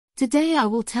Today I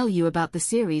will tell you about the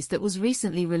series that was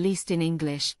recently released in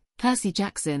English, Percy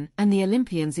Jackson and the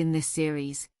Olympians. In this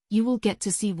series, you will get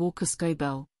to see Walker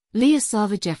Scobell, Leah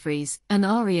Sava-Jeffries, and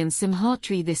Aryan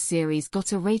Simhatri. This series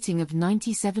got a rating of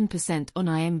 97% on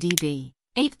IMDb,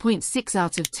 8.6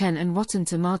 out of 10 on Rotten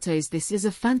Tomatoes. This is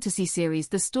a fantasy series.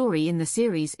 The story in the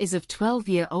series is of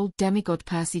 12-year-old demigod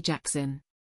Percy Jackson,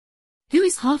 who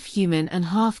is half human and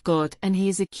half god, and he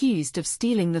is accused of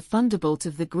stealing the thunderbolt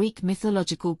of the Greek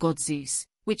mythological god Zeus,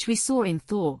 which we saw in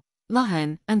Thor,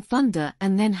 Lion, and Thunder.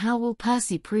 And then how will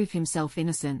Percy prove himself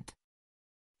innocent?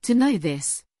 To know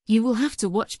this, you will have to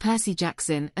watch Percy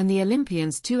Jackson and the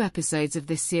Olympians. 2 episodes of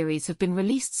this series have been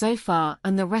released so far,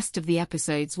 and the rest of the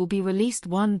episodes will be released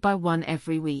one by one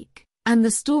every week. And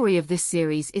the story of this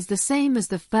series is the same as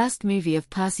the first movie of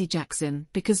Percy Jackson,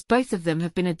 because both of them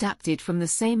have been adapted from the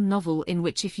same novel, in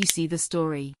which if you see the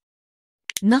story,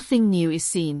 nothing new is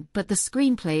seen, but the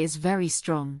screenplay is very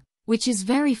strong, which is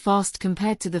very fast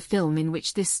compared to the film, in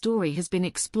which this story has been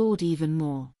explored even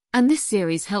more. And this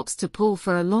series helps to pull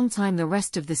for a long time. The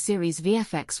rest of the series'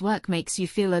 VFX work makes you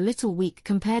feel a little weak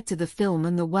compared to the film,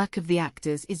 and the work of the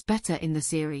actors is better in the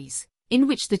series, in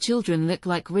which the children look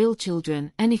like real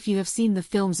children. And if you have seen the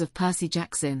films of Percy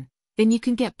Jackson, then you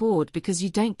can get bored because you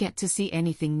don't get to see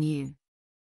anything new.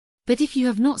 But if you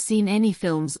have not seen any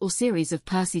films or series of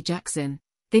Percy Jackson,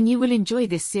 then you will enjoy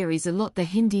this series a lot. The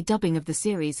Hindi dubbing of the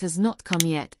series has not come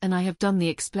yet, and I have done the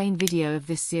explain video of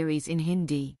this series in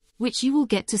Hindi, which you will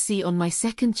get to see on my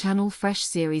second channel, Fresh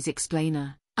Series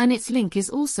Explainer, and its link is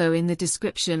also in the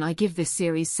description. I give this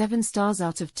series 7 stars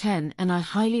out of 10, and I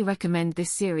highly recommend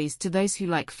this series to those who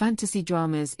like fantasy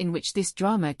dramas, in which this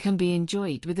drama can be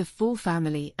enjoyed with a full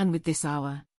family. And with this,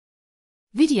 our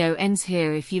video ends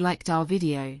here. If you liked our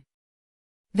video,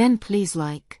 then please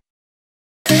like,